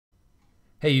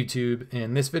Hey YouTube,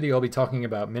 in this video I'll be talking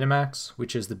about Minimax,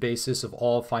 which is the basis of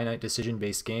all finite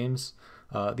decision-based games.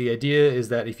 The idea is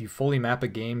that if you fully map a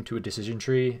game to a decision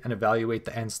tree and evaluate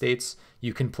the end states,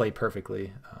 you can play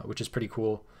perfectly, which is pretty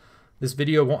cool. This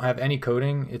video won't have any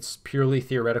coding, it's purely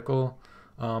theoretical,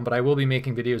 but I will be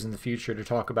making videos in the future to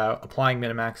talk about applying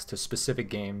Minimax to specific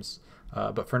games,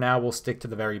 but for now we'll stick to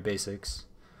the very basics.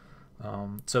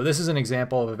 So this is an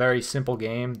example of a very simple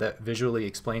game that visually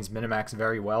explains Minimax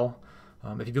very well.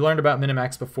 If you've learned about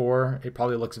Minimax before, it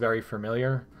probably looks very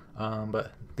familiar,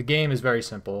 but the game is very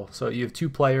simple. So you have two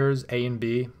players, A and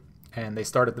B, and they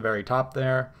start at the very top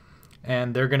there,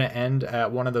 and they're going to end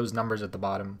at one of those numbers at the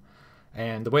bottom.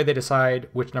 And the way they decide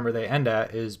which number they end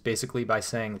at is basically by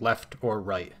saying left or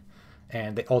right,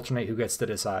 and they alternate who gets to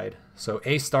decide. So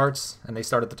A starts, and they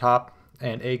start at the top,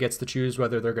 and A gets to choose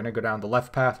whether they're going to go down the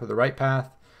left path or the right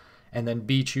path, and then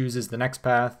B chooses the next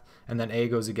path, and then A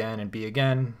goes again and B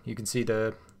again. You can see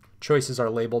the choices are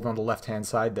labeled on the left-hand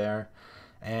side there,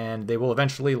 and they will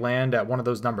eventually land at one of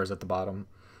those numbers at the bottom.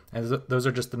 And those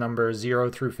are just the numbers 0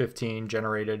 through 15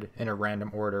 generated in a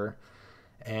random order.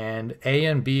 And A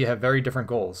and B have very different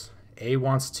goals. A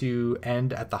wants to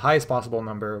end at the highest possible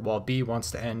number, while B wants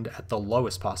to end at the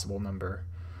lowest possible number.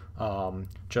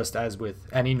 Just as with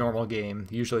any normal game,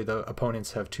 usually the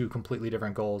opponents have two completely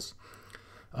different goals.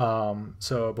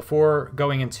 So before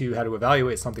going into how to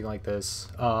evaluate something like this,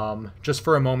 just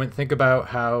for a moment, think about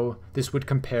how this would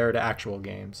compare to actual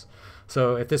games.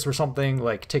 So if this were something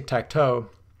like tic-tac-toe,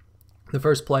 the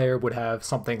first player would have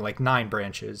something like 9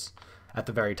 branches at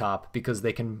the very top because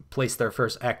they can place their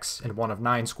first X in one of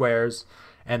 9 squares,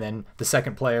 and then the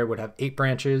second player would have 8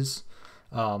 branches,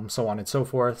 so on and so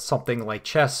forth. Something like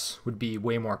chess would be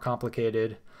way more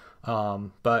complicated,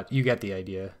 but you get the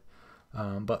idea.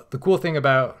 But the cool thing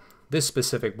about this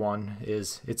specific one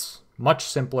is it's much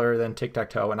simpler than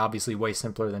tic-tac-toe and obviously way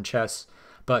simpler than chess,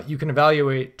 but you can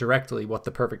evaluate directly what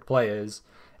the perfect play is,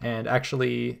 and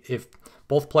actually if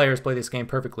both players play this game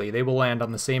perfectly, they will land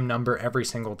on the same number every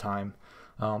single time.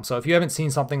 So if you haven't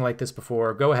seen something like this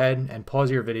before, go ahead and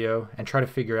pause your video and try to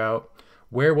figure out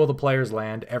where will the players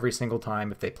land every single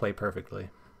time if they play perfectly.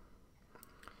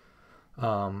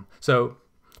 So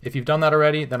if you've done that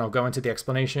already, then I'll go into the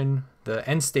explanation. The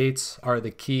end states are the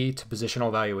key to positional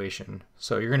evaluation.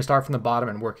 So you're going to start from the bottom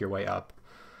and work your way up.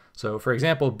 So for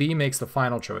example, B makes the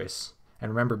final choice.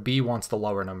 And remember, B wants the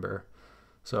lower number.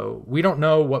 So we don't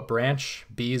know what branch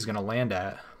B is going to land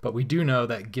at, but we do know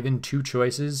that given 2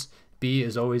 choices, B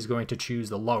is always going to choose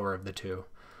the lower of the 2.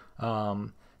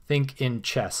 Think in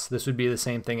chess. This would be the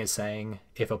same thing as saying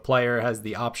if a player has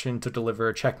the option to deliver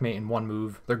a checkmate in one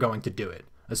move, they're going to do it,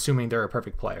 assuming they're a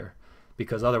perfect player,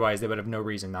 because otherwise they would have no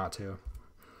reason not to.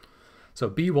 So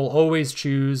B will always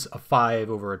choose a 5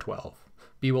 over a 12.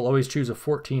 B will always choose a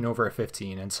 14 over a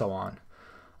 15, and so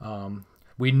on.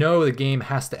 We know the game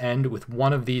has to end with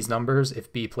one of these numbers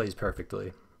if B plays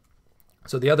perfectly.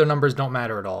 So the other numbers don't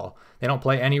matter at all. They don't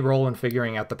play any role in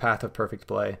figuring out the path of perfect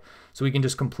play, so we can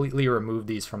just completely remove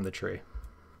these from the tree.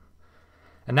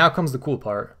 And now comes the cool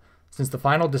part. Since the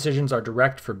final decisions are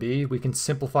direct for B, we can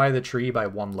simplify the tree by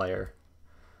 1 layer.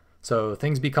 So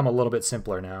things become a little bit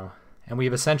simpler now, and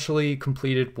we've essentially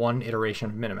completed one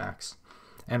iteration of Minimax.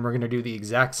 And we're going to do the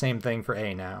exact same thing for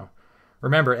A now.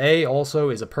 Remember, A also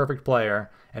is a perfect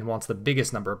player and wants the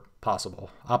biggest number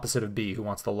possible, opposite of B, who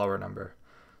wants the lower number.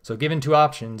 So given 2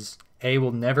 options, A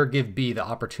will never give B the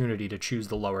opportunity to choose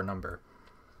the lower number.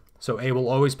 So A will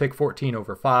always pick 14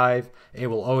 over 5, A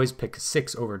will always pick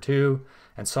 6 over 2,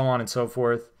 and so on and so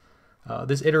forth.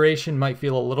 This iteration might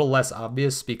feel a little less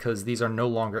obvious because these are no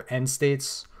longer end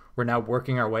states. We're now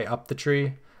working our way up the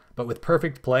tree, but with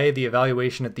perfect play, the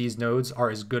evaluation at these nodes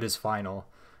are as good as final,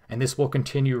 and this will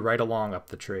continue right along up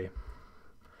the tree.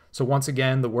 So once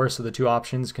again, the worst of the 2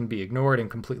 options can be ignored and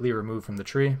completely removed from the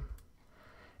tree.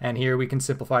 And here we can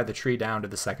simplify the tree down to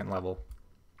the 2nd level.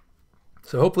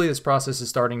 So hopefully this process is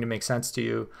starting to make sense to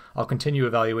you. I'll continue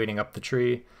evaluating up the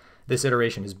tree. This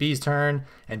iteration is B's turn,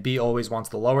 and B always wants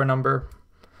the lower number.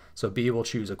 So B will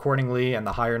choose accordingly, and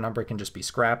the higher number can just be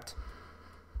scrapped.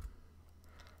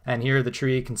 And here the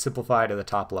tree can simplify to the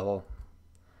top level.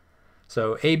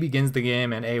 So A begins the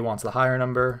game, and A wants the higher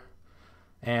number,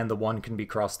 and the 1 can be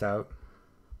crossed out.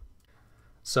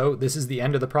 So this is the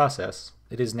end of the process.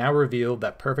 It is now revealed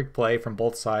that perfect play from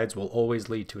both sides will always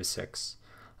lead to a 6.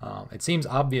 It seems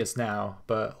obvious now,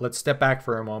 but let's step back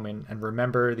for a moment and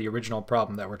remember the original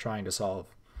problem that we're trying to solve.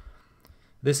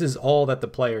 This is all that the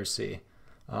players see.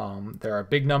 There are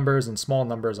big numbers and small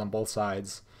numbers on both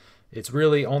sides. It's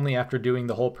really only after doing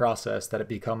the whole process that it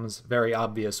becomes very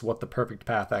obvious what the perfect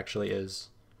path actually is.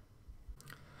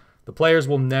 The players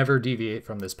will never deviate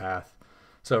from this path.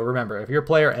 So remember, if you're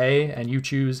player A and you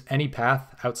choose any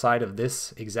path outside of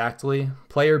this exactly,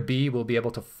 player B will be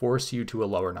able to force you to a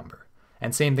lower number.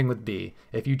 And same thing with B.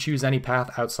 If you choose any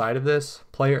path outside of this,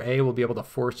 player A will be able to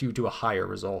force you to a higher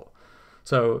result.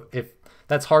 So if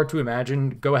that's hard to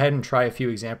imagine, go ahead and try a few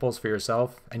examples for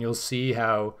yourself, and you'll see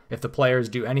how if the players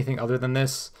do anything other than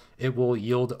this, it will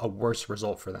yield a worse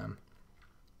result for them.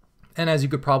 And as you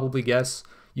could probably guess,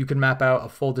 you can map out a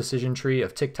full decision tree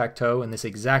of tic-tac-toe in this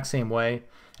exact same way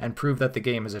and prove that the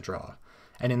game is a draw.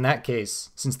 And in that case,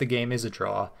 since the game is a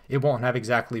draw, it won't have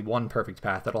exactly one perfect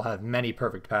path. It'll have many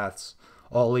perfect paths,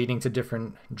 all leading to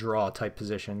different draw type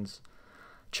positions.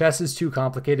 Chess is too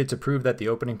complicated to prove that the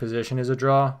opening position is a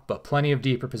draw, but plenty of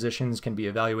deeper positions can be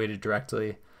evaluated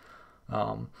directly.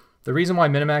 The reason why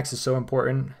Minimax is so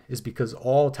important is because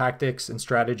all tactics and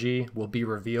strategy will be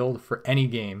revealed for any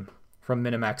game from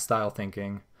Minimax style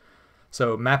thinking.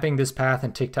 So mapping this path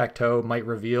in tic-tac-toe might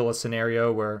reveal a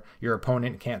scenario where your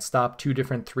opponent can't stop 2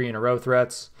 different 3-in-a-row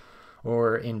threats,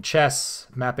 or in chess,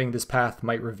 mapping this path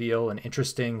might reveal an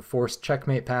interesting forced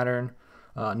checkmate pattern.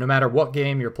 No matter what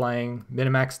game you're playing,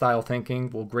 Minimax style thinking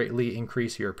will greatly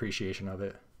increase your appreciation of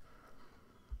it.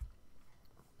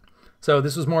 So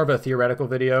this was more of a theoretical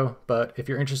video, but if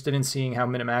you're interested in seeing how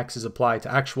Minimax is applied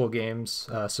to actual games,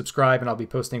 subscribe and I'll be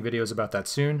posting videos about that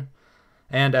soon.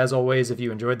 And as always, if you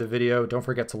enjoyed the video, don't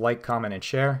forget to like, comment, and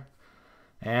share.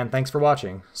 And thanks for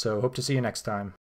watching, so hope to see you next time.